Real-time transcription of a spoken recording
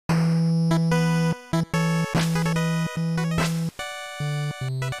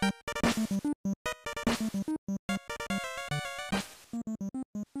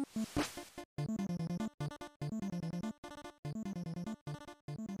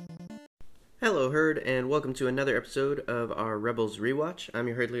Hello, Herd, and welcome to another episode of our Rebels Rewatch. I'm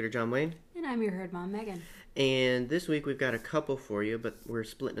your Herd leader, John Wayne, And I'm your herd mom, Megan. and this week we've got a couple for you, but we're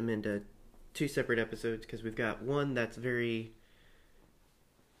splitting them into two separate episodes because we've got one that's very,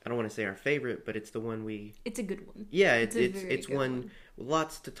 I don't want to say our favorite, but it's the one we... It's a good one. Yeah, It's a very it's good one,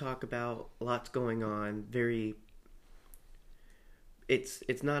 lots to talk about, lots going on, very...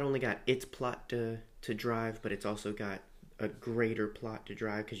 It's not only got its plot to drive, but it's also got a greater plot to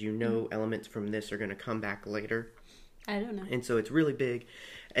drive because you know elements from this are going to come back later. I don't know. And so it's really big.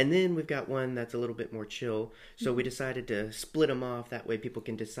 And then we've got one that's a little bit more chill. So we decided to split them off. That way people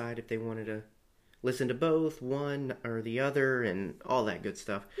can decide if they wanted to listen to both, one or the other, and all that good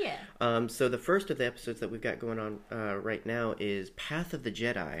stuff. Yeah. So the first of the episodes that we've got going on right now is Path of the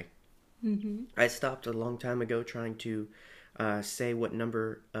Jedi. Mm-hmm. I stopped a long time ago trying to say what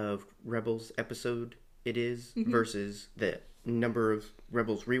number of Rebels episode it is versus the number of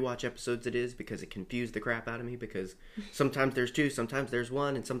Rebels rewatch episodes it is, because it confused the crap out of me, because sometimes there's two, sometimes there's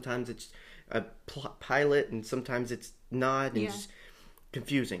one, and sometimes it's a pilot and sometimes it's not, and it's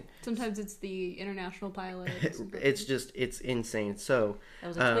confusing. Sometimes it's the international pilot. It's insane. So That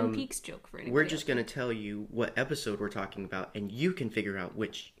was a Twin Peaks joke for anybody. we're just going to tell you what episode we're talking about, and you can figure out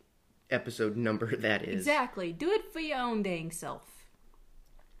which episode number that is. Exactly. Do it for your own dang self.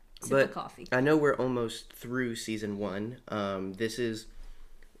 Sip But of coffee. I know we're almost through season 1. This is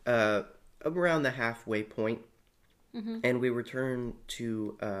around the halfway point, and we return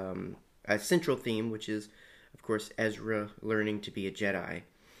to a central theme, which is, of course, Ezra learning to be a Jedi.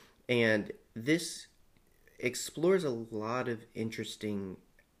 And this explores a lot of interesting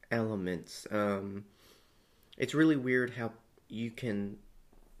elements. It's really weird how you can...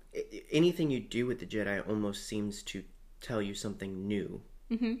 Anything you do with the Jedi almost seems to tell you something new.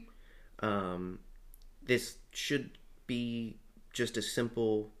 This should be just a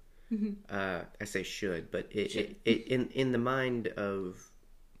simple... I say should, but in the mind of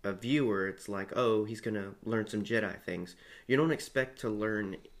a viewer, it's like, oh, he's going to learn some Jedi things. You don't expect to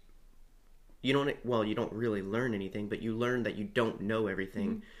learn... you don't really learn anything, but you learn that you don't know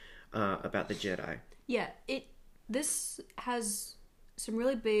everything about the Jedi. Yeah, this has some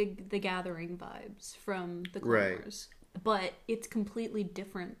really big The Gathering vibes from the Clone Wars. But it's completely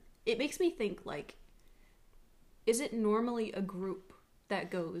different. It makes me think, like, is it normally a group that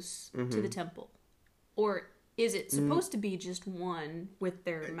goes to the temple? Or is it supposed to be just one with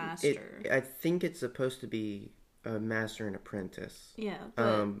their master? I think it's supposed to be a master and apprentice. Yeah,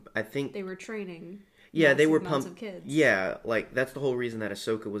 but I think they were training. Yeah, they were amounts pumped. Of kids. Yeah, like that's the whole reason that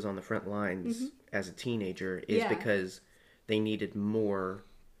Ahsoka was on the front lines as a teenager is because they needed more.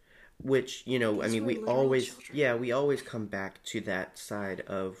 Which, you know, I mean, we always come back to that side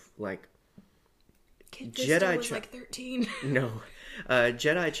of like Kid Fisto was like 13. No,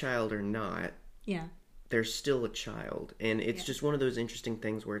 Jedi child or not, Yeah. they're still a child, and it's just one of those interesting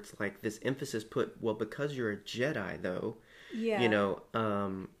things where it's like this emphasis put, well, because you're a Jedi, though, you know,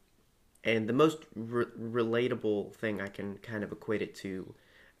 and the most relatable thing I can kind of equate it to,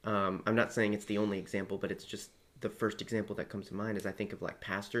 I'm not saying it's the only example, but it's just the first example that comes to mind is I think of like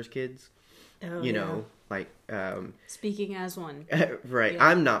pastors' kids, you know, like speaking as one, right? Yeah.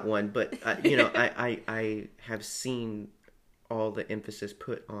 I'm not one, but you know, I have seen all the emphasis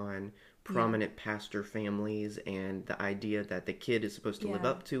put on prominent pastor families and the idea that the kid is supposed to live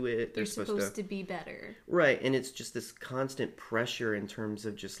up to it. They're supposed to be better, right? And it's just this constant pressure in terms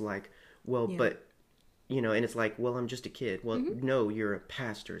of just like, well, but. You know, and it's like, well, I'm just a kid. Well, no, you're a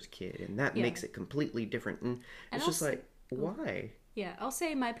pastor's kid, and that makes it completely different. And it's just like, why? Yeah, I'll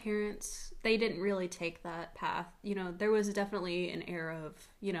say my parents, they didn't really take that path. You know, there was definitely an era of,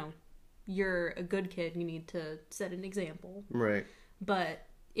 you know, you're a good kid, you need to set an example. Right. But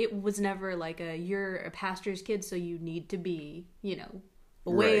it was never like you're a pastor's kid, so you need to be, you know,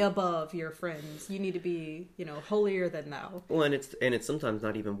 way above your friends. You need to be, you know, holier than thou. Well, and it's sometimes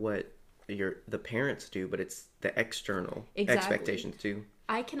not even what the parents do, but it's the external expectations too.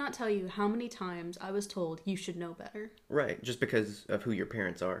 I cannot tell you how many times I was told you should know better. Right, just because of who your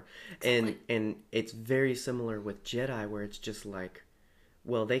parents are. Exactly. And it's very similar with Jedi, where it's just like,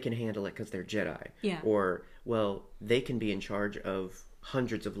 well, they can handle it because they're Jedi. Yeah. Or, well, they can be in charge of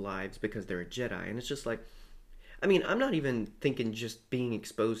hundreds of lives because they're a Jedi. And it's just like, I mean, I'm not even thinking just being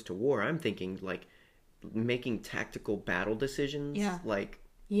exposed to war. I'm thinking like making tactical battle decisions. Yeah. Like,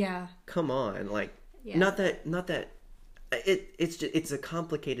 yeah. Come on, like not that it's a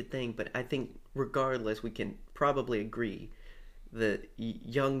complicated thing, but I think regardless we can probably agree that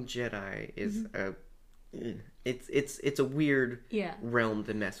young Jedi is it's a weird realm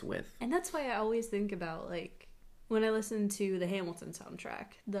to mess with. And that's why I always think about like when I listen to the Hamilton soundtrack,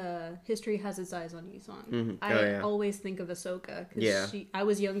 the "History Has Its Eyes on You" song, Mm-hmm. I always think of Ahsoka because Yeah. I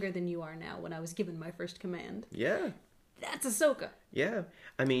was younger than you are now when I was given my first command. Yeah. That's Ahsoka. Yeah.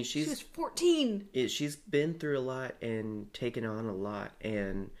 I mean, She was 14. she's been through a lot and taken on a lot,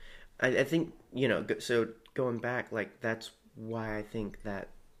 and I think, you know, so going back, like, that's why I think that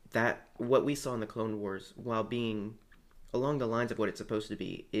what we saw in the Clone Wars, while being along the lines of what it's supposed to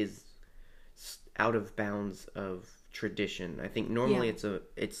be, is out of bounds of tradition. I think normally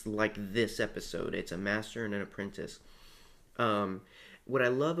it's like this episode. It's a master and an apprentice. What I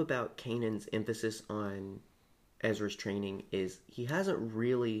love about Kanan's emphasis on Ezra's training is he hasn't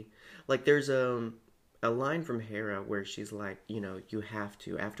really, like, there's a line from Hera where she's like, you know, you have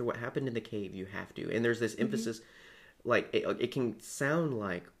to, after what happened in the cave, you have to. And there's this emphasis, like, it can sound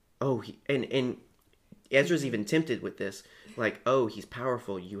like, oh, and Ezra's even tempted with this, like, oh, he's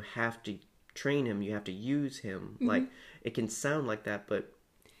powerful, you have to train him, you have to use him. Like, it can sound like that, but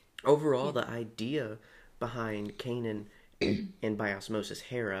overall, the idea behind Kanan and by osmosis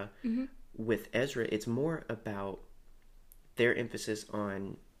Hera with Ezra, it's more about their emphasis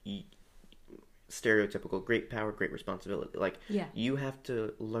on stereotypical great power, great responsibility. Like, you have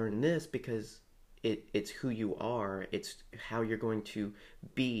to learn this because it's who you are. It's how you're going to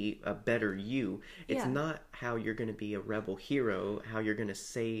be a better you. It's not how you're going to be a rebel hero, how you're going to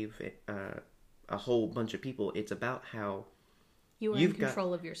save a whole bunch of people. It's about how you are in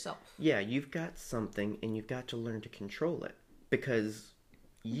control of yourself. Yeah, you've got something and you've got to learn to control it because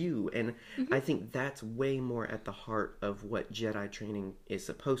and I think that's way more at the heart of what Jedi training is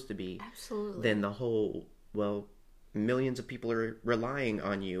supposed to be. Absolutely. Than the whole, well, millions of people are relying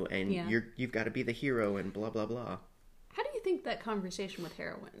on you and you've got to be the hero and blah blah blah. How do you think that conversation with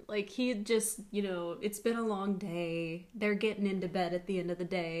Hera went? Like, he just, you know, it's been a long day, they're getting into bed at the end of the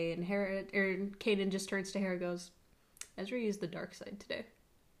day, and Kanan just turns to Hera and goes, Ezra used the dark side today.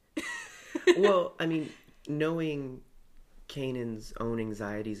 Well, I mean, knowing Kanan's own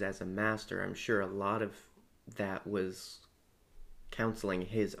anxieties as a master, I'm sure a lot of that was counseling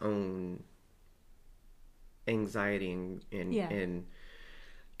his own anxiety and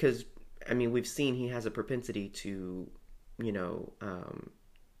because I mean, we've seen he has a propensity to, you know,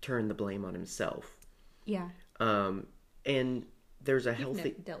 turn the blame on himself. Yeah. And there's a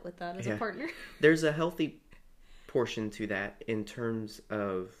healthy dealt with that as a partner. There's a healthy portion to that in terms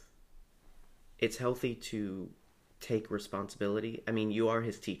of it's healthy to take responsibility. I mean, you are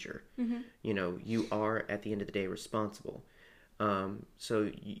his teacher. You know, you are at the end of the day responsible.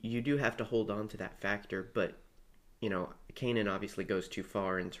 So you do have to hold on to that factor, but you know, Kanan obviously goes too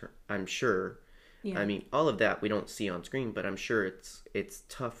far I'm sure. I mean, all of that we don't see on screen, but I'm sure it's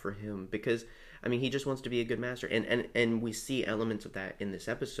tough for him because I mean, he just wants to be a good master, and we see elements of that in this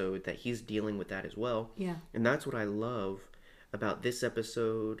episode that he's dealing with that as well. Yeah, and that's what I love about this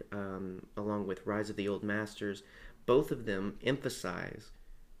episode, along with Rise of the Old Masters. Both of them emphasize,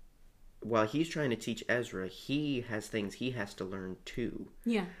 while he's trying to teach Ezra, he has things he has to learn too.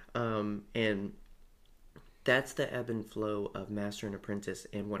 Yeah. And that's the ebb and flow of master and apprentice,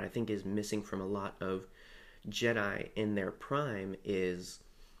 and what I think is missing from a lot of Jedi in their prime is,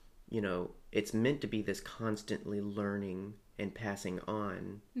 you know, it's meant to be this constantly learning and passing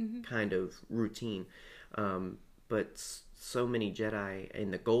on kind of routine. But so many Jedi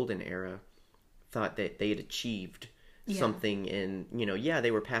in the Golden Era thought that they had achieved something and, you know,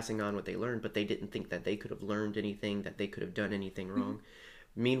 they were passing on what they learned, but they didn't think that they could have learned anything, that they could have done anything wrong.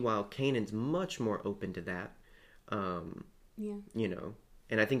 Meanwhile, Kanan's much more open to that. You know,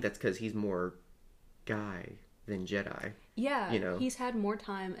 and I think that's because he's more guy than Jedi. Yeah, you know, he's had more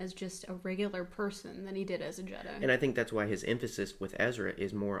time as just a regular person than he did as a Jedi. And I think that's why his emphasis with Ezra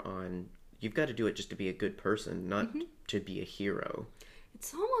is more on, you've got to do it just to be a good person, not to be a hero.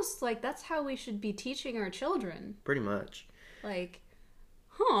 It's almost like that's how we should be teaching our children. Pretty much. Like,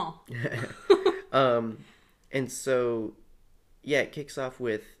 huh. And so, it kicks off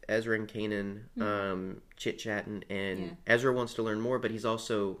with Ezra and Kanan chit-chatting, and Ezra wants to learn more, but he's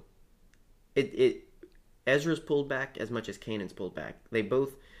also... Ezra's pulled back as much as Kanan's pulled back. They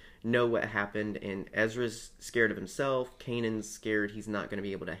both know what happened, and Ezra's scared of himself. Kanan's scared he's not going to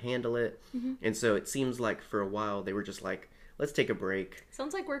be able to handle it. And so it seems like for a while they were just like, let's take a break.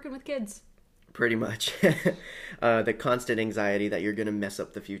 Sounds like working with kids. Pretty much. The constant anxiety that you're going to mess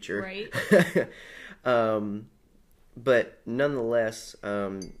up the future. Right. But nonetheless,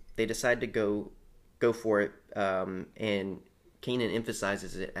 they decide to go for it, and Kanan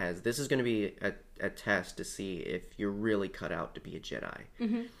emphasizes it as this is going to be a test to see if you're really cut out to be a Jedi.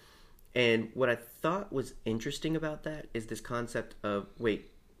 And what I thought was interesting about that is this concept of,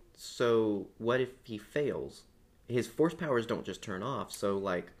 wait, so what if he fails? his force powers don't just turn off. So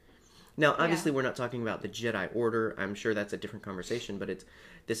like, now obviously we're not talking about the Jedi Order. I'm sure that's a different conversation, but it's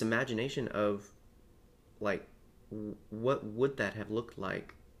this imagination of like, what would that have looked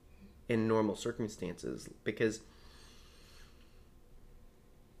like in normal circumstances? Because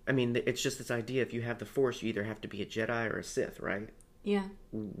I mean, it's just this idea, if you have the Force, you either have to be a Jedi or a Sith, right? Yeah.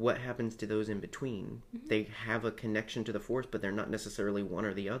 What happens to those in between? Mm-hmm. They have a connection to the Force, but they're not necessarily one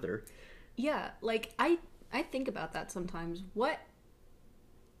or the other. Yeah, like, I think about that sometimes. What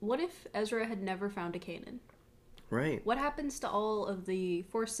if Ezra had never found a Kanan? Right. What happens to all of the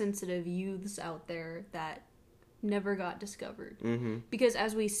Force-sensitive youths out there that never got discovered? Mm-hmm. Because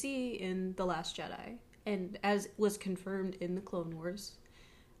as we see in The Last Jedi, and as was confirmed in the Clone Wars,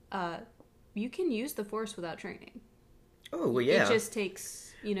 you can use the Force without training. Oh, well, yeah. It just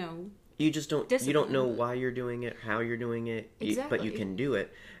takes, you just don't, discipline. You don't know why you're doing it, how you're doing it, exactly. But you can do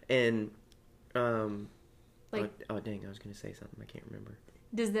it. And, like, oh, dang, I was going to say something, I can't remember.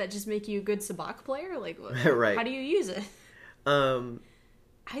 Does that just make you a good sabacc player? Like, right. How do you use it?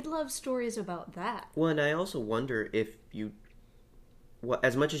 I'd love stories about that. Well, and I also wonder if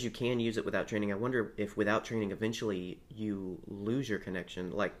as much as you can use it without training, I wonder if without training, eventually you lose your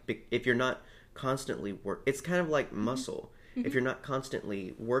connection. Like, if you're not constantly it's kind of like muscle. Mm-hmm. If you're not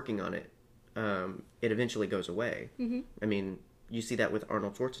constantly working on it, it eventually goes away. Mm-hmm. I mean, you see that with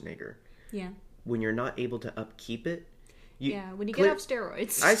Arnold Schwarzenegger. Yeah. When you're not able to upkeep it, when you get off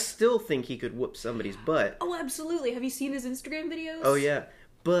steroids. I still think he could whoop somebody's butt. Oh, absolutely. Have you seen his Instagram videos? Oh, yeah.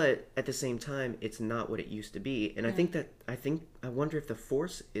 But at the same time, it's not what it used to be. And I wonder if the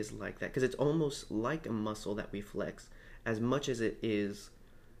Force is like that. Because it's almost like a muscle that we flex as much as it is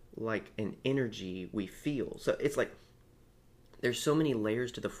like an energy we feel. So it's like there's so many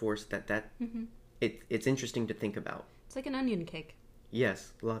layers to the Force that mm-hmm. It's interesting to think about. It's like an onion cake.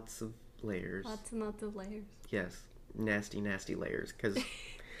 Yes, lots of layers. Lots and lots of layers. Yes, nasty, nasty layers. Because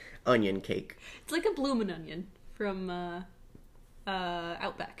onion cake. It's like a bloomin' onion from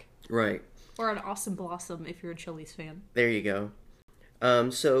Outback. Right. Or an Awesome Blossom if you're a Chili's fan. There you go.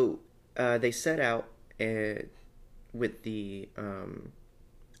 So they set out with the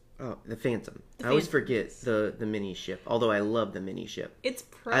Phantom. I always forget the mini ship, although I love the mini ship. It's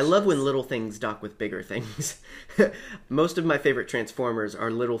precious. I love when little things dock with bigger things. Most of my favorite Transformers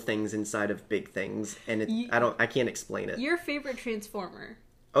are little things inside of big things, and I can't explain it. Your favorite Transformer?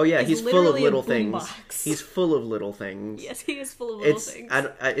 Oh yeah, he's full of little things. He's full of little things. Yes, he is full of little things.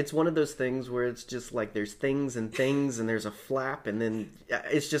 It's one of those things where it's just like there's things and things, and there's a flap, and then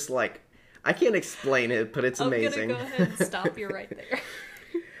it's just like I can't explain it, but it's amazing. I'm gonna go ahead and stop you right there.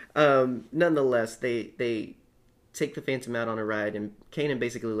 Nonetheless, they take the Phantom out on a ride, and Kanan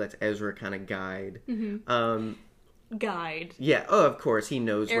basically lets Ezra kind of guide. Mm-hmm. Guide. Yeah. Oh, of course he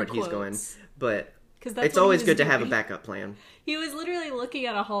knows where he's going, but it's always good to have a backup plan. He was literally looking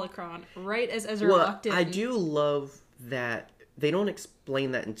at a holocron right as Ezra walked in. I do love that they don't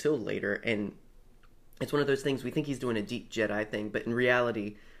explain that until later, and it's one of those things we think he's doing a deep Jedi thing, but in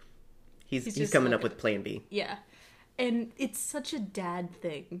reality, he's coming up with Plan B. Yeah. And it's such a dad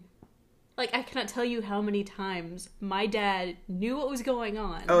thing. Like, I cannot tell you how many times my dad knew what was going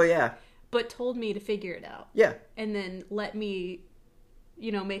on. Oh, yeah. But told me to figure it out. Yeah. And then let me,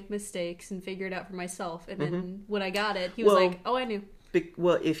 make mistakes and figure it out for myself. And then when I got it, he was like, oh, I knew.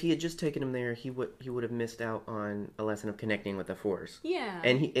 Well, if he had just taken him there, he would have missed out on a lesson of connecting with the Force. Yeah.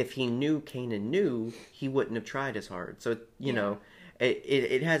 And if he knew Kanan knew, he wouldn't have tried as hard. So,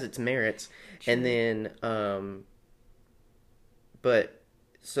 it has its merits. Sure. And then...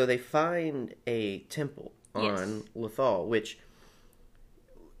 So they find a temple on Lothal, which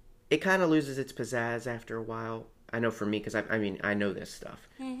it kind of loses its pizzazz after a while. I know for me, because I know this stuff.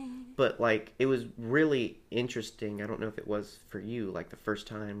 But, like, it was really interesting. I don't know if it was for you, like, the first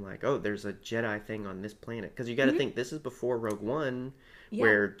time, like, oh, there's a Jedi thing on this planet. Because you got to think, this is before Rogue One,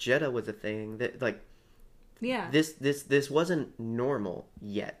 where Jedha was a thing. That, like, this wasn't normal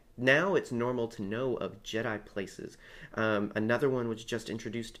yet. Now it's normal to know of Jedi places. Another one was just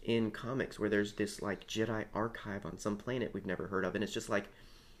introduced in comics where there's this like Jedi archive on some planet we've never heard of, and it's just like,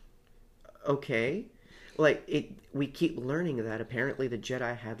 okay, like we keep learning that apparently the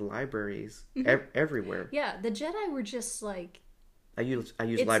Jedi had libraries everywhere. Yeah, the Jedi were just like. I use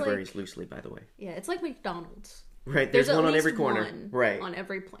libraries loosely, by the way. Yeah, it's like McDonald's. Right, there's one on every corner. Right, on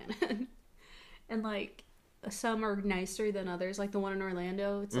every planet, and like. Some are nicer than others, like the one in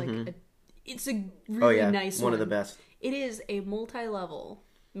Orlando. It's like it's a really nice one. One of the best. It is a multi-level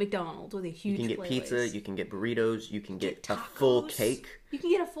McDonald's with a huge. You can get pizza. You can get burritos. You can get a tacos. Full cake. You can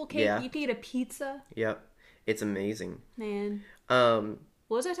get a full cake. Yeah. You can get a pizza. Yep, it's amazing. Man. What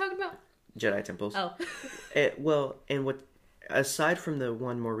was I talking about? Jedi temples. Oh. Well, and what aside from the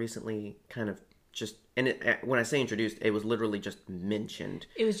one more recently, kind of just when I say introduced, it was literally just mentioned.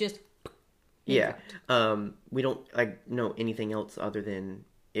 It was just. Yeah. We don't know anything else other than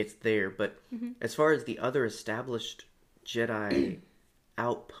it's there. But as far as the other established Jedi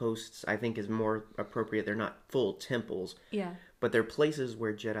outposts, I think is more appropriate. They're not full temples. Yeah. But they're places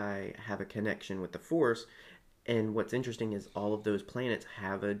where Jedi have a connection with the Force. And what's interesting is all of those planets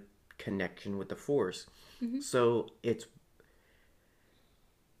have a connection with the Force. So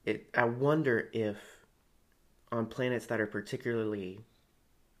I wonder if on planets that are particularly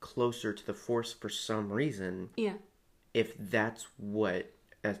closer to the Force for some reason, if that's what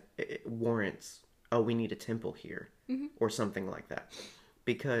it warrants, oh, we need a temple here, or something like that.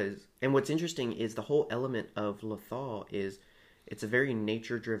 Because, and what's interesting is the whole element of Lothal is it's a very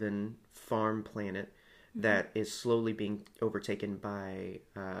nature-driven farm planet that is slowly being overtaken by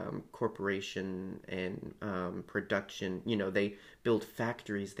corporation and production. You know, they build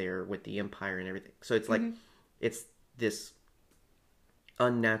factories there with the Empire and everything. So it's like, it's this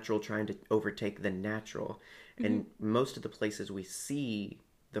unnatural trying to overtake the natural. And most of the places we see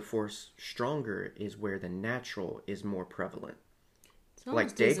the Force stronger is where the natural is more prevalent.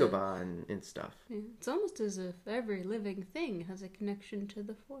 Like Dagobah and stuff. Yeah, it's almost as if every living thing has a connection to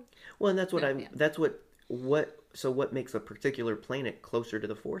the Force. Well, and that's what that's what makes a particular planet closer to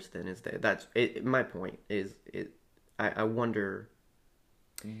the Force then is that's it, my point is I wonder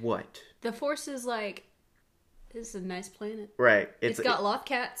what. The Force is like, this is a nice planet. Right. It's got loth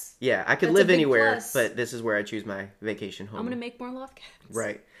cats. Yeah, I could live anywhere, but this is where I choose my vacation home. I'm going to make more loth cats.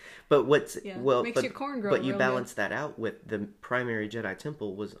 Right. But makes your corn grow. But you balance that out with the primary Jedi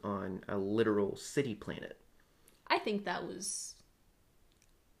temple was on a literal city planet. I think that was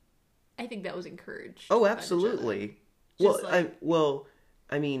encouraged. Oh, absolutely. Well,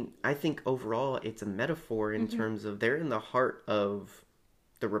 I mean, I think overall it's a metaphor in terms of they're in the heart of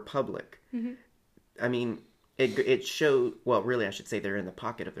the Republic. I mean, it showed. Well, really, I should say they're in the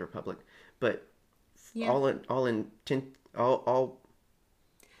pocket of the Republic, but all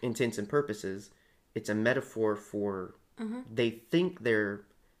intents and purposes, it's a metaphor for they think their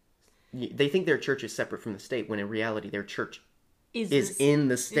church is separate from the state when in reality their church is in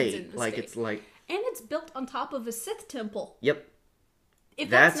the state. It's like, and it's built on top of a Sith temple. Yep,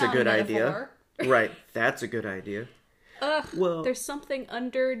 that's a good idea. Right, that's a good idea. Well, there's something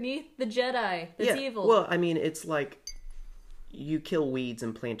underneath the Jedi that's evil. Well, I mean, it's like you kill weeds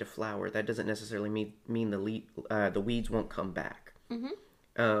and plant a flower. That doesn't necessarily mean the weeds won't come back.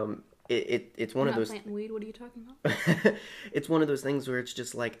 It's one of those. Planting weed. What are you talking about? It's one of those things where it's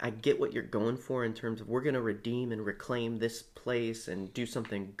just like I get what you're going for in terms of we're going to redeem and reclaim this place and do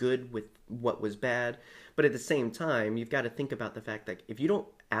something good with what was bad, but at the same time, you've got to think about the fact that if you don't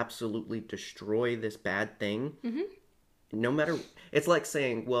absolutely destroy this bad thing, no matter, it's like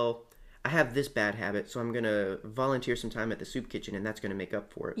saying, well, I have this bad habit, so I'm going to volunteer some time at the soup kitchen, and that's going to make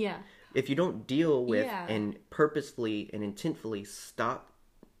up for it. Yeah. If you don't deal with and purposefully and intentfully stop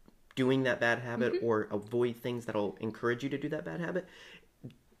doing that bad habit or avoid things that'll encourage you to do that bad habit,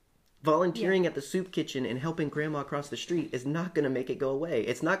 volunteering at the soup kitchen and helping grandma across the street is not going to make it go away.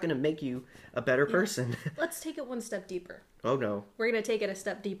 It's not going to make you a better person. Let's take it one step deeper. Oh, no. We're going to take it a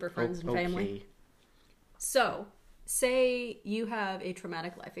step deeper, friends and family. So, say you have a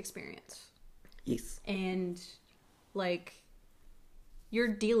traumatic life experience. Yes. And, like, you're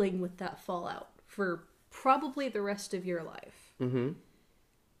dealing with that fallout for probably the rest of your life.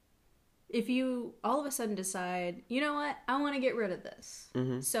 If you all of a sudden decide, you know what, I want to get rid of this.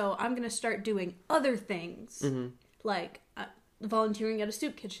 So I'm going to start doing other things, like volunteering at a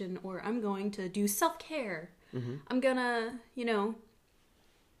soup kitchen, or I'm going to do self-care. I'm going to,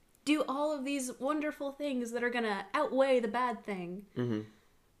 do all of these wonderful things that are going to outweigh the bad thing.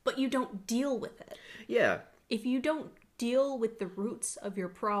 But you don't deal with it. Yeah. If you don't deal with the roots of your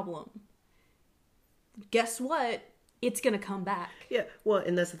problem, guess what? It's going to come back. Yeah, well,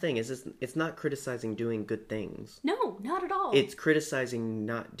 and that's the thing, is it's not criticizing doing good things. No, not at all. It's criticizing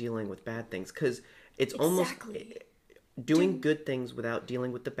not dealing with bad things, because it's almost... Doing good things without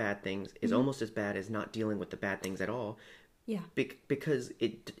dealing with the bad things is almost as bad as not dealing with the bad things at all. Yeah. Because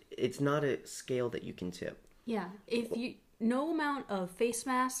it's not a scale that you can tip. Yeah. No amount of face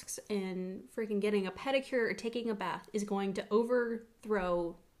masks and freaking getting a pedicure or taking a bath is going to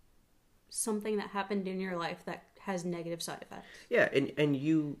overthrow something that happened in your life that has negative side effects. Yeah, and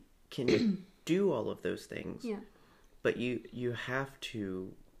you can do all of those things. Yeah. But you have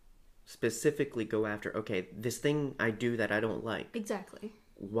to specifically go after, okay, this thing I do that I don't like. Exactly.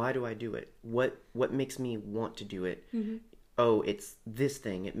 Why do I do it? What makes me want to do it? oh, it's this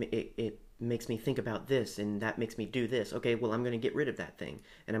thing. It makes me think about this, and that makes me do this. Okay, well, I'm going to get rid of that thing,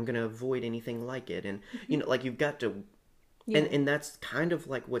 and I'm going to avoid anything like it. And like you've got to, and that's kind of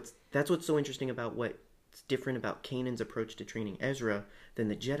like that's what's so interesting about what's different about Kanan's approach to training Ezra than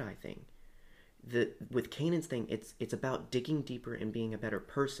the Jedi thing. With Kanan's thing, it's about digging deeper and being a better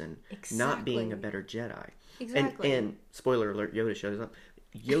person, not being a better Jedi. Exactly. And spoiler alert, Yoda shows up.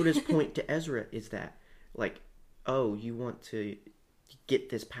 Yoda's point to Ezra is that, like, oh, you want to get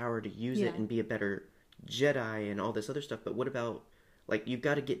this power to use it and be a better Jedi and all this other stuff, but what about, like, you've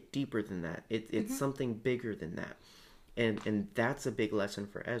got to get deeper than that. It's something bigger than that. And that's a big lesson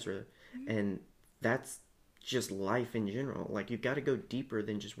for Ezra. And that's just life in general. Like, you've got to go deeper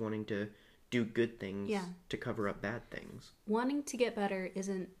than just wanting to do good things to cover up bad things. Wanting to get better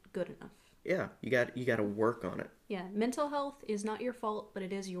isn't good enough. Yeah, you got to work on it. Yeah, mental health is not your fault, but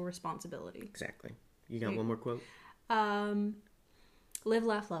it is your responsibility. Exactly. You got one more quote? Live,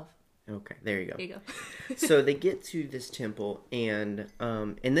 laugh, love. Okay, there you go. There you go. So they get to this temple, and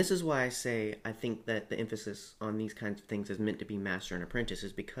this is why I say I think that the emphasis on these kinds of things is meant to be master and apprentice,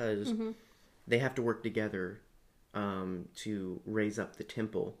 is because they have to work together to raise up the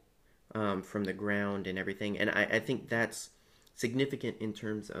temple from the ground and everything. And I think that's significant in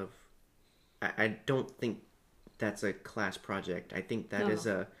terms of, I don't think that's a class project. I think that is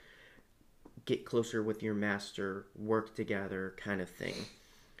a get closer with your master, work together kind of thing.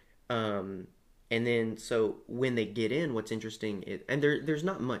 And then, so when they get in, what's interesting is, and there's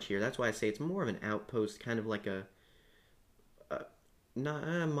not much here. That's why I say it's more of an outpost, kind of like not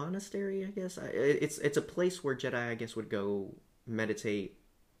a monastery, I guess. It's a place where Jedi, I guess, would go meditate,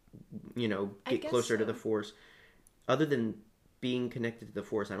 get closer to the Force. Other than being connected to the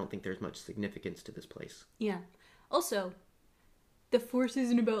Force, I don't think there's much significance to this place. Yeah. Also, the Force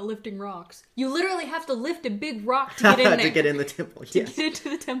isn't about lifting rocks. You literally have to lift a big rock to get in there. To get in the temple, yes. To get into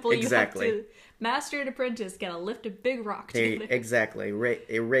the temple, exactly. You have to, master and apprentice, gotta lift a big rock to get in. Exactly.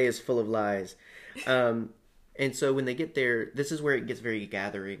 Rey is full of lies. And so when they get there, this is where it gets very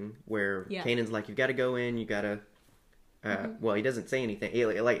gathering, where Kanan's like, you've got to go in, you got to... Well, he doesn't say anything.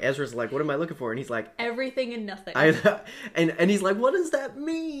 Like, Ezra's like, what am I looking for? And he's like... everything and nothing. And he's like, what does that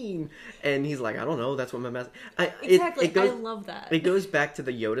mean? And he's like, I don't know, that's what my master... Exactly, I love that. It goes back to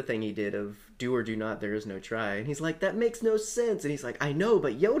the Yoda thing he did of, do or do not, there is no try. And he's like, that makes no sense. And he's like, I know,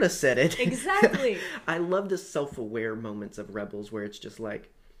 but Yoda said it. Exactly. I love the self-aware moments of Rebels where it's just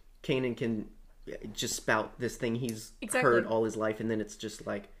like, Kanan can just spout this thing he's heard all his life, and then it's just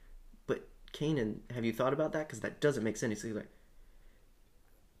like, but Kanan, have you thought about that? Because that doesn't make sense. He's like,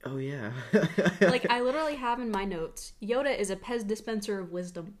 oh yeah. Like, I literally have in my notes, Yoda is a Pez dispenser of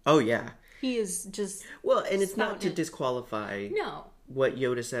wisdom. Oh yeah. He is just... well, and it's not to disqualify what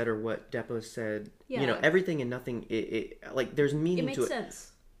Yoda said or what Depo said. Yeah. Everything and nothing, like, there's meaning to it. It makes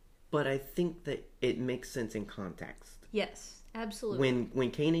sense. But I think that it makes sense in context. Yes. Absolutely. When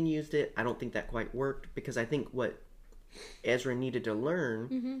Kanan used it, I don't think that quite worked, because I think what Ezra needed to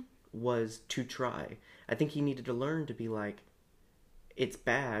learn was to try. I think he needed to learn to be like, it's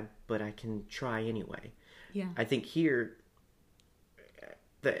bad, but I can try anyway. Yeah. I think here,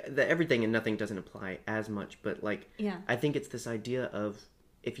 the everything and nothing doesn't apply as much, but like, I think it's this idea of,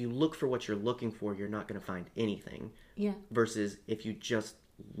 if you look for what you're looking for, you're not going to find anything. Yeah. Versus if you just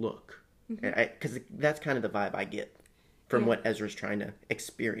look. Because that's kind of the vibe I get from what Ezra's trying to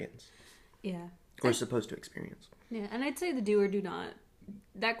experience. Yeah. Or supposed to experience. Yeah, and I'd say the do or do not.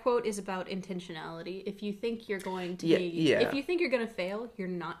 That quote is about intentionality. If you think you're going to if you think you're going to fail, you're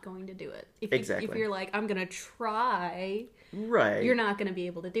not going to do it. If you're like, I'm going to try, right, you're not going to be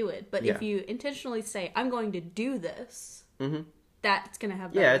able to do it. But if you intentionally say, I'm going to do this, that's going to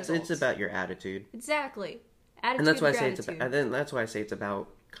have better results. It's about your attitude. Exactly. Attitude, and that's why I say that's why I say it's about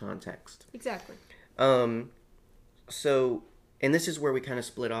context. Exactly. So, and this is where we kind of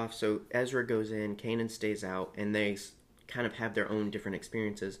split off. So Ezra goes in, Kanan stays out, and they kind of have their own different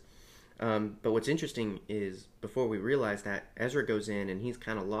experiences. But what's interesting is, before we realize that, Ezra goes in and he's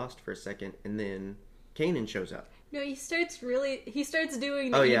kind of lost for a second, and then Kanan shows up. No, he starts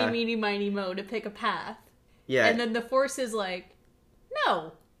doing the eeny, meeny, miny, mo to pick a path. Yeah. And then the Force is like,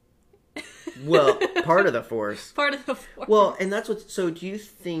 no. Well, part of the Force. Part of the Force. Well, and that's what, so do you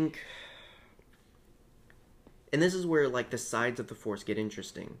think... And this is where, like, the sides of the Force get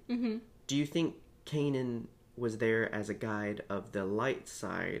interesting. Mm-hmm. Do you think Kanan was there as a guide of the light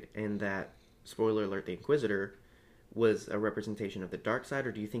side, and that, spoiler alert, the Inquisitor was a representation of the dark side,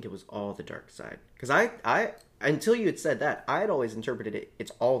 or do you think it was all the dark side? Because I until you had said that, I had always interpreted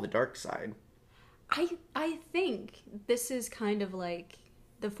it's all the dark side. I think this is kind of like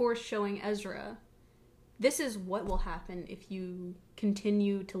the Force showing Ezra this is what will happen if you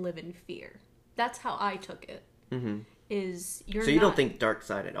continue to live in fear. That's how I took it. Mm-hmm. Is you're so you don't think dark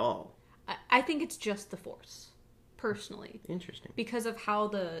side at all? I think it's just the Force, personally. Interesting. Because of how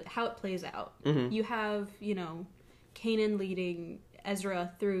it plays out. Mm-hmm. You have, Kanan leading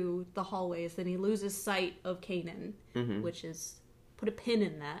Ezra through the hallways, then he loses sight of Kanan, mm-hmm. which is, put a pin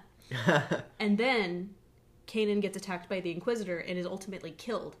in that. And then Kanan gets attacked by the Inquisitor and is ultimately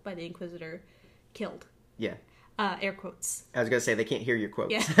killed by the Inquisitor. Killed. Yeah. Air quotes. I was going to say, they can't hear your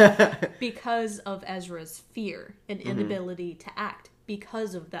quotes. Yeah. Because of Ezra's fear and inability mm-hmm. to act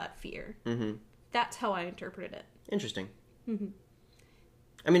because of that fear. Mm-hmm. That's how I interpreted it. Interesting. Mm-hmm.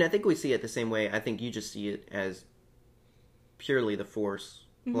 I mean, I think we see it the same way. I think you just see it as purely the Force,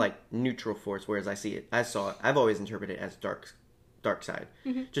 mm-hmm. like neutral Force, whereas I've always interpreted it as dark side.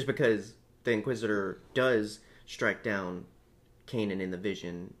 Mm-hmm. Just because the Inquisitor does strike down Kanan in the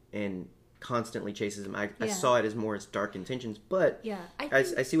vision and constantly chases him. I saw it as more as dark intentions, but yeah, I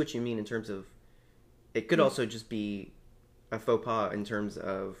see what you mean in terms of it could also just be a faux pas in terms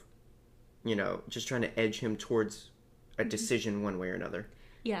of, just trying to edge him towards a decision one way or another.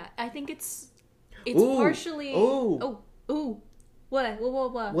 Yeah, I think it's Ooh, partially... What?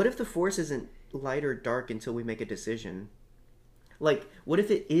 What if the Force isn't light or dark until we make a decision? Like, what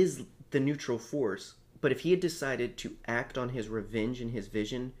if it is the neutral Force, but if he had decided to act on his revenge in his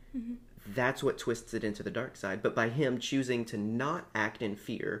vision, mm-hmm. that's what twists it into the dark side. But by him choosing to not act in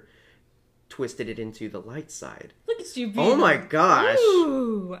fear, twisted it into the light side. Look at you! Oh my gosh!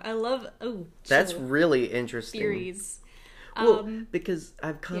 Ooh, I love. That's really interesting. Theories. Well, because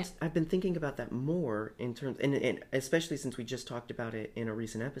I've been thinking about that more in terms, and especially since we just talked about it in a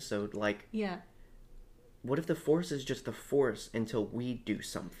recent episode. Like, what if the Force is just the Force until we do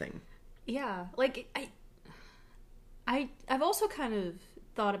something? Yeah, like I've also kind of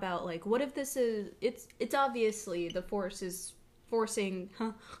thought about, like, what if this is it's obviously the Force is forcing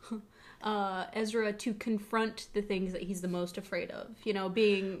Ezra to confront the things that he's the most afraid of,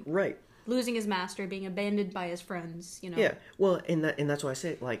 being right, losing his master, being abandoned by his friends, Yeah, well, and that's why I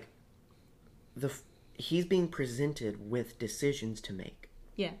say, like, he's being presented with decisions to make.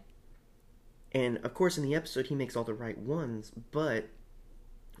 Yeah. And of course, in the episode, he makes all the right ones, but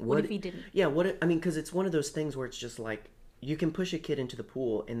what if he didn't? Yeah, because it's one of those things where it's just like, you can push a kid into the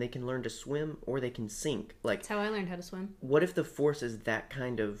pool and they can learn to swim or they can sink. Like, that's how I learned how to swim. What if the Force is that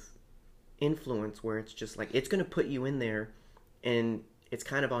kind of influence where it's just like, it's going to put you in there and it's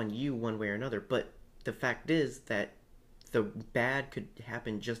kind of on you one way or another. But the fact is that the bad could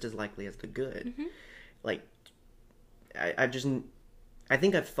happen just as likely as the good. Mm-hmm. Like, I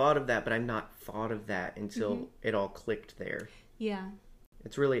think I've thought of that, but I've not thought of that until mm-hmm. it all clicked there. Yeah.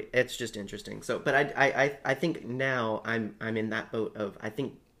 It's just interesting. So, but I think now I'm in that boat of, I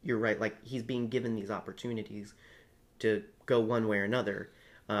think you're right. Like, he's being given these opportunities to go one way or another.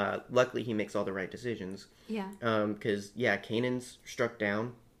 Luckily, he makes all the right decisions. Yeah. Because, Kanan's struck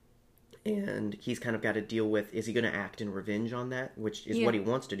down, and he's kind of got to deal with, is he going to act in revenge on that, which is what he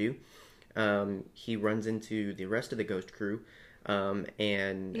wants to do. He runs into the rest of the Ghost crew,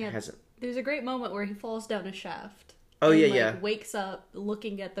 and has... There's a great moment where he falls down a shaft. Oh, and, wakes up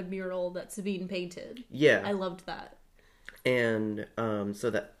looking at the mural that Sabine painted. Yeah. I loved that. And,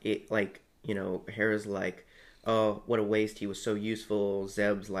 so that it, Hera's like, oh, what a waste, he was so useful.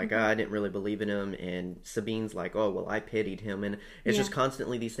 Zeb's like, I didn't really believe in him. And Sabine's like, oh, well, I pitied him. And it's just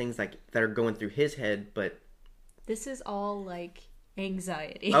constantly these things, like, that are going through his head, but... This is all, like,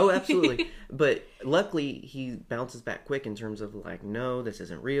 anxiety. Oh, absolutely. But luckily, he bounces back quick in terms of, like, no, this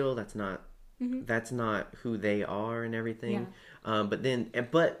isn't real, that's not who they are and everything. Yeah.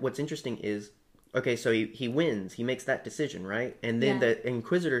 But what's interesting is, okay, so he wins. He makes that decision, right? And then the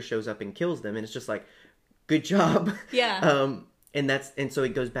Inquisitor shows up and kills them, and it's just like, good job. Yeah. And so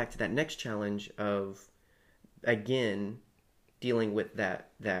it goes back to that next challenge of, again, dealing with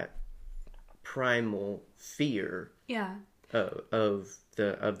that primal fear. Yeah. Of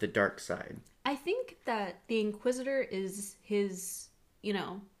the dark side. I think that the Inquisitor is his,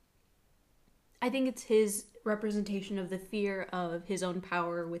 I think it's his representation of the fear of his own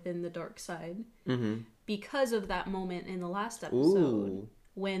power within the dark side. Mm-hmm. Because of that moment in the last episode,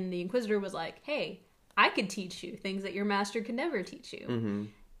 when the Inquisitor was like, hey, I could teach you things that your master could never teach you. Mm-hmm.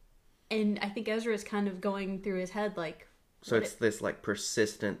 And I think Ezra is kind of going through his head like... So it's this, like,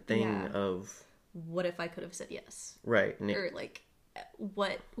 persistent thing of... What if I could have said yes? Right. Or, like,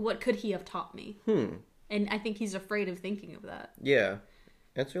 what could he have taught me? And I think he's afraid of thinking of that. Yeah.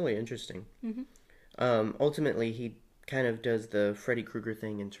 That's really interesting. Mm-hmm. Ultimately, he kind of does the Freddy Krueger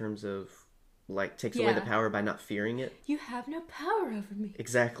thing in terms of, like, takes away the power by not fearing it. You have no power over me.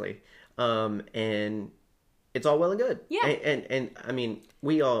 Exactly. And it's all well and good. Yeah. And I mean,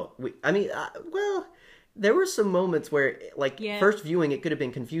 well, there were some moments where, like, first viewing, it could have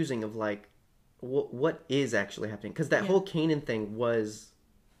been confusing of, like, what is actually happening? Because that whole Kanan thing was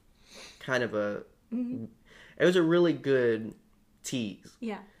kind of it was a really good tease.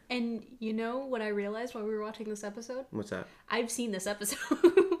 Yeah. And you know what I realized while we were watching this episode? What's that? I've seen this episode.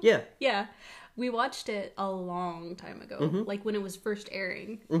 Yeah. Yeah. We watched it a long time ago, like when it was first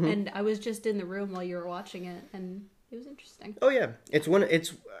airing. And I was just in the room while you were watching it, and it was interesting. Oh, yeah.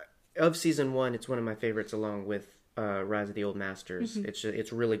 It's of season 1, it's one of my favorites along with Rise of the Old Masters.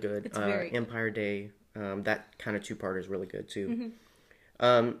 It's really good. It's very good. Empire Day, that kind of two-parter is really good, too.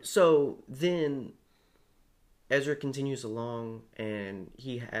 So then Ezra continues along, and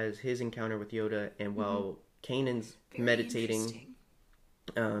he has his encounter with Yoda, and while Kanan's meditating,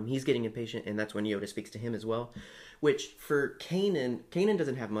 he's getting impatient, and that's when Yoda speaks to him as well. Which, for Kanan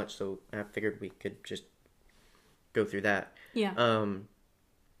doesn't have much, so I figured we could just go through that. Yeah.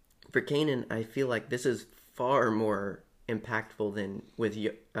 For Kanan, I feel like this is far more impactful than with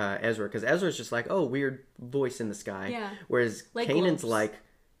Ezra, because Ezra's just like, oh, weird voice in the sky. Yeah. Whereas like Kanan's globes. like,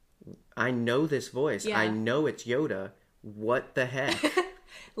 I know this voice. Yeah. I know it's Yoda. What the heck?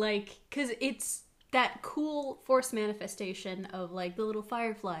 Like, because it's that cool Force manifestation of, like, the little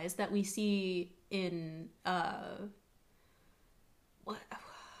fireflies that we see in,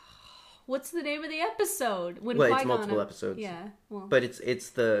 what's the name of the episode? When Well, it's Qui-Gon multiple episodes. Yeah, well, But it's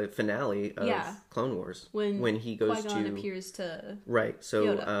the finale of Clone Wars. when he goes Qui-Gon to... appears to Right, so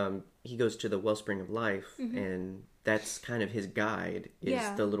Yoda. He goes to the Wellspring of Life, and that's kind of his guide, is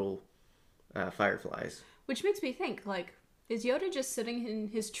the little fireflies. Which makes me think, like, is Yoda just sitting in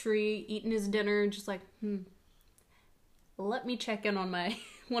his tree, eating his dinner, just like, let me check in on my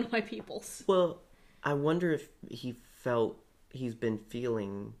one of my peoples. Well, I wonder if he's been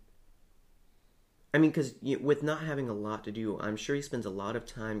feeling... I mean, because with not having a lot to do, I'm sure he spends a lot of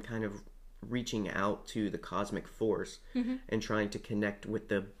time kind of reaching out to the cosmic force and trying to connect with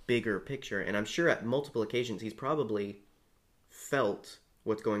the bigger picture. And I'm sure at multiple occasions he's probably felt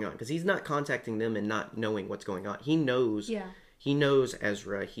what's going on, because he's not contacting them and not knowing what's going on. He knows. Yeah. He knows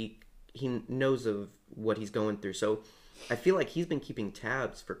Ezra. He knows of what he's going through. So I feel like he's been keeping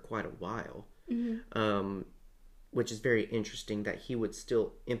tabs for quite a while, which is very interesting that he would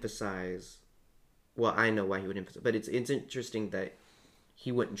still emphasize. Well, I know why he would emphasize, but it's interesting that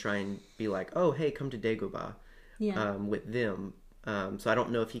he wouldn't try and be like, oh, hey, come to Dagobah with them. So I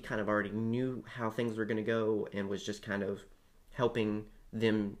don't know if he kind of already knew how things were going to go and was just kind of helping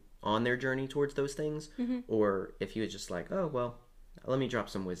them on their journey towards those things, or if he was just like, oh, well, let me drop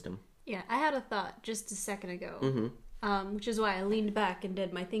some wisdom. Yeah, I had a thought just a second ago, which is why I leaned back and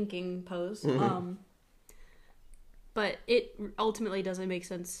did my thinking pose. But it ultimately doesn't make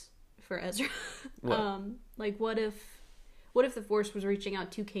sense for Ezra. What? Like, what if the Force was reaching out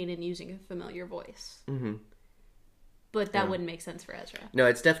to Kanan using a familiar voice? But that wouldn't make sense for Ezra. No,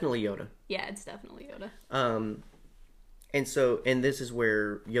 it's definitely Yoda. Yeah, it's definitely Yoda. And this is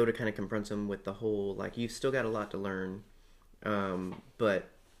where Yoda kind of confronts him with the whole, like, you've still got a lot to learn, but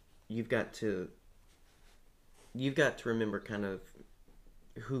you've got to remember kind of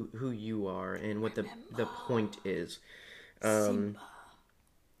who you are and what the point is.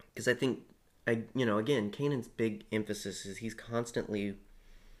 Because I think, again, Kanan's big emphasis is he's constantly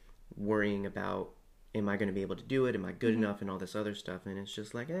worrying about, am I going to be able to do it? Am I good enough? And all this other stuff. And it's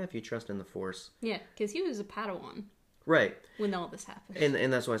just like, if you trust in the Force. Yeah, because he was a Padawan. Right. When all this happened.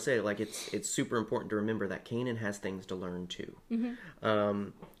 And that's why I say, like, it's super important to remember that Kanan has things to learn too.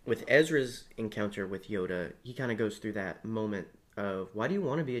 With Ezra's encounter with Yoda, he kind of goes through that moment of, why do you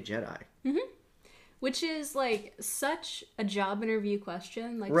want to be a Jedi? Which is, like, such a job interview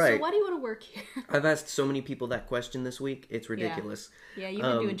question. Like, right. So why do you want to work here? I've asked so many people that question this week. It's ridiculous. Yeah, you've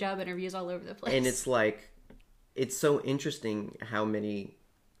been doing job interviews all over the place. And it's like, it's so interesting how many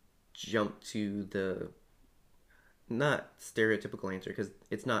jump to the not stereotypical answer, because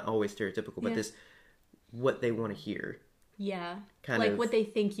it's not always stereotypical, but this, what they want to hear. Yeah. Kind like of, what they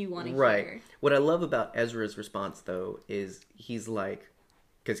think you want to right. hear. What I love about Ezra's response, though, is he's like,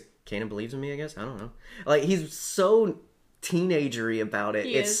 because Kanan believes in me, I guess? I don't know. Like, he's so teenagery about it.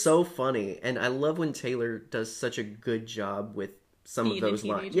 It's so funny. And I love when Taylor does such a good job with some of those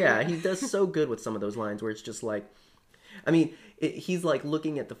lines. Yeah, he does so good with some of those lines where it's just like, I mean, he's like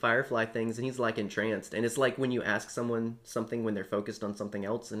looking at the Firefly things and he's like entranced. And it's like when you ask someone something when they're focused on something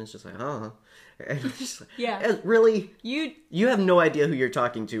else and it's just like, And it's just like, really? You have no idea who you're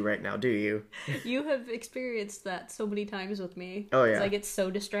talking to right now, do you? You have experienced that so many times with me. Oh, yeah. It's like, it's so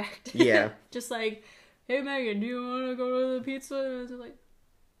distracted. Yeah. Just like, hey, Megan, do you want to go to the pizza? And I was like,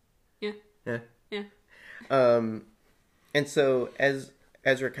 yeah. Yeah. Yeah. And so as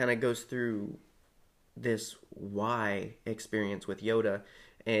Ezra kind of goes through this why experience with Yoda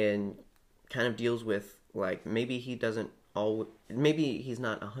and kind of deals with, like, maybe he's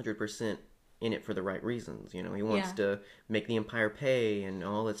not 100% in it for the right reasons. You know, he wants to make the Empire pay and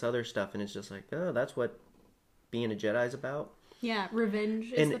all this other stuff, and it's just like, oh, that's what being a Jedi is about. Yeah,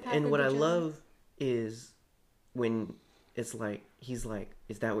 revenge is the path and of what the I Jedi. love is when it's like, he's like,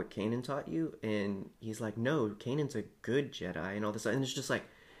 is that what Kanan taught you? And he's like, no, Kanan's a good Jedi and all this, and it's just like,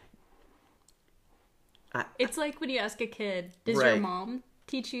 it's like when you ask a kid, does Right. your mom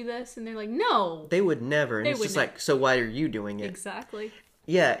teach you this? And they're like, no. they would never, and They it's would just never. like, so why are you doing it? Exactly.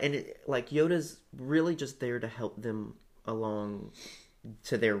 Yeah, and like, Yoda's really just there to help them along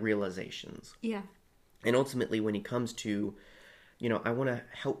to their realizations. Yeah. And ultimately, when he comes to, you know, I want to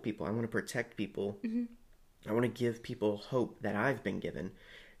help people, I want to protect people, I want to give people hope that I've been given.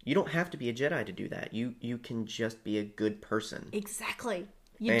 You don't have to be a Jedi to do that. You can just be a good person. Exactly.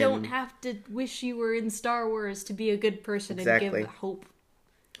 You And- don't have to wish you were in Star Wars to be a good person Exactly. and give hope.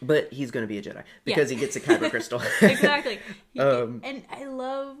 But he's going to be a Jedi because he gets a kyber crystal. Exactly. And I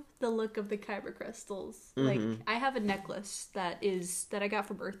love the look of the kyber crystals. Like, I have a necklace that I got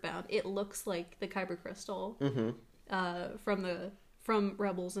from Earthbound. It looks like the kyber crystal from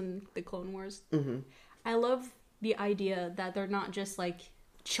Rebels and the Clone Wars. I love the idea that they're not just like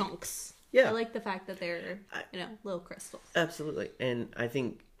chunks. Yeah. I like the fact that they're little crystals. Absolutely. And I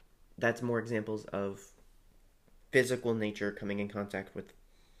think that's more examples of physical nature coming in contact with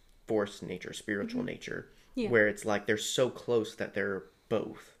force nature, spiritual nature, Yeah. where it's like they're so close that they're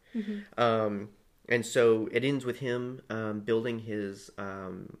both. And so it ends with him building his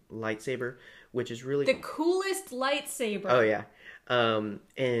lightsaber, which is really The coolest lightsaber. Oh yeah.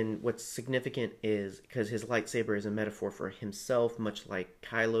 And what's significant is because his lightsaber is a metaphor for himself, much like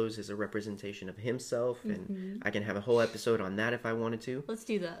Kylo's is a representation of himself. And I can have a whole episode on that if I wanted to. Let's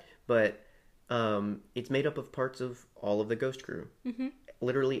do that. But it's made up of parts of all of the Ghost Crew.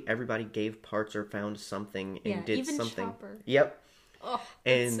 Literally everybody gave parts or found something and Yeah, did even something. Chopper. Yep. Oh,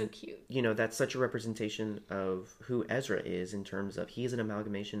 And that's so cute. you know, that's such a representation of who Ezra is in terms of he's an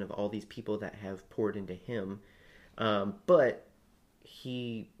amalgamation of all these people that have poured into him. But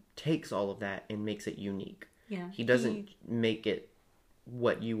he takes all of that and makes it unique. Yeah. He doesn't make it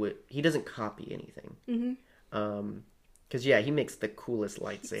what you would. He doesn't copy anything. Because yeah, he makes the coolest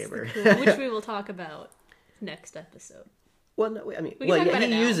lightsaber. Which we will talk about next episode. Well, no, I mean, We can well, talk yeah, about he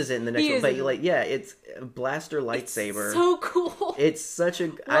it now. uses it in the next He one, but uses it. like, yeah, it's a blaster lightsaber. So cool. It's such a.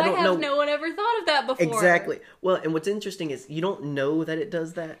 Why I don't know. no one ever thought of that before? Exactly. Well, and what's interesting is you don't know that it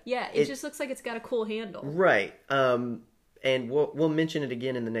does that. Yeah, it just looks like it's got a cool handle. Right. And we'll mention it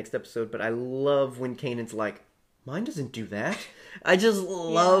again in the next episode, but I love when Kanan's like, mine doesn't do that. I just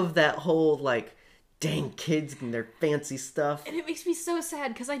love that whole, like, dang kids and their fancy stuff. And it makes me so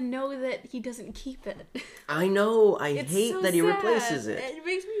sad because I know that he doesn't keep it. I know. I It's hate so that he sad. replaces it. It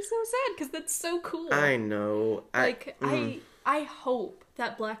makes me so sad because that's so cool. I know. I hope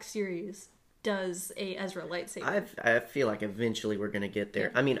that Black Series does a Ezra lightsaber. I feel like eventually we're going to get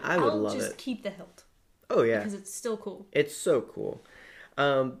there. I mean, I would love just it. keep the hilt Oh, yeah. because it's still cool. It's so cool.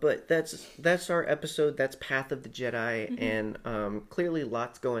 But that's our episode. That's Path of the Jedi. And clearly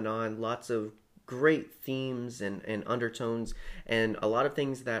lots going on. Lots of great themes and undertones. And a lot of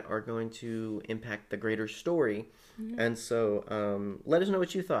things that are going to impact the greater story. And so let us know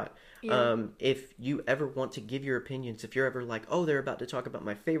what you thought. Yeah. If you ever want to give your opinions, if you're ever like, oh, they're about to talk about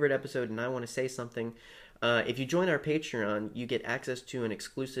my favorite episode and I want to say something, if you join our Patreon, you get access to an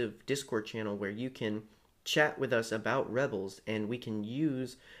exclusive Discord channel where you can chat with us about Rebels, and we can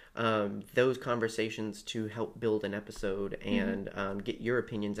use those conversations to help build an episode and get your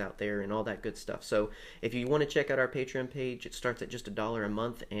opinions out there and all that good stuff. So if you want to check out our Patreon page, it starts at just $1 a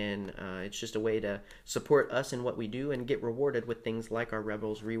month, and it's just a way to support us in what we do and get rewarded with things like our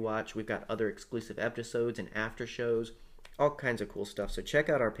Rebels rewatch. We've got other exclusive episodes and after shows, all kinds of cool stuff. So check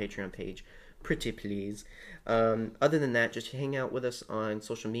out our Patreon page, pretty please. Other than that, just hang out with us on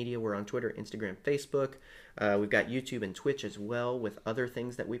social media. We're on Twitter, Instagram, Facebook. We've got YouTube and Twitch as well with other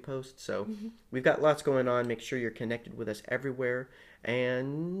things that we post. So we've got lots going on. Make sure you're connected with us everywhere.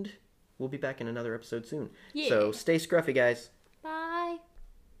 And we'll be back in another episode soon. Yeah. So stay scruffy, guys.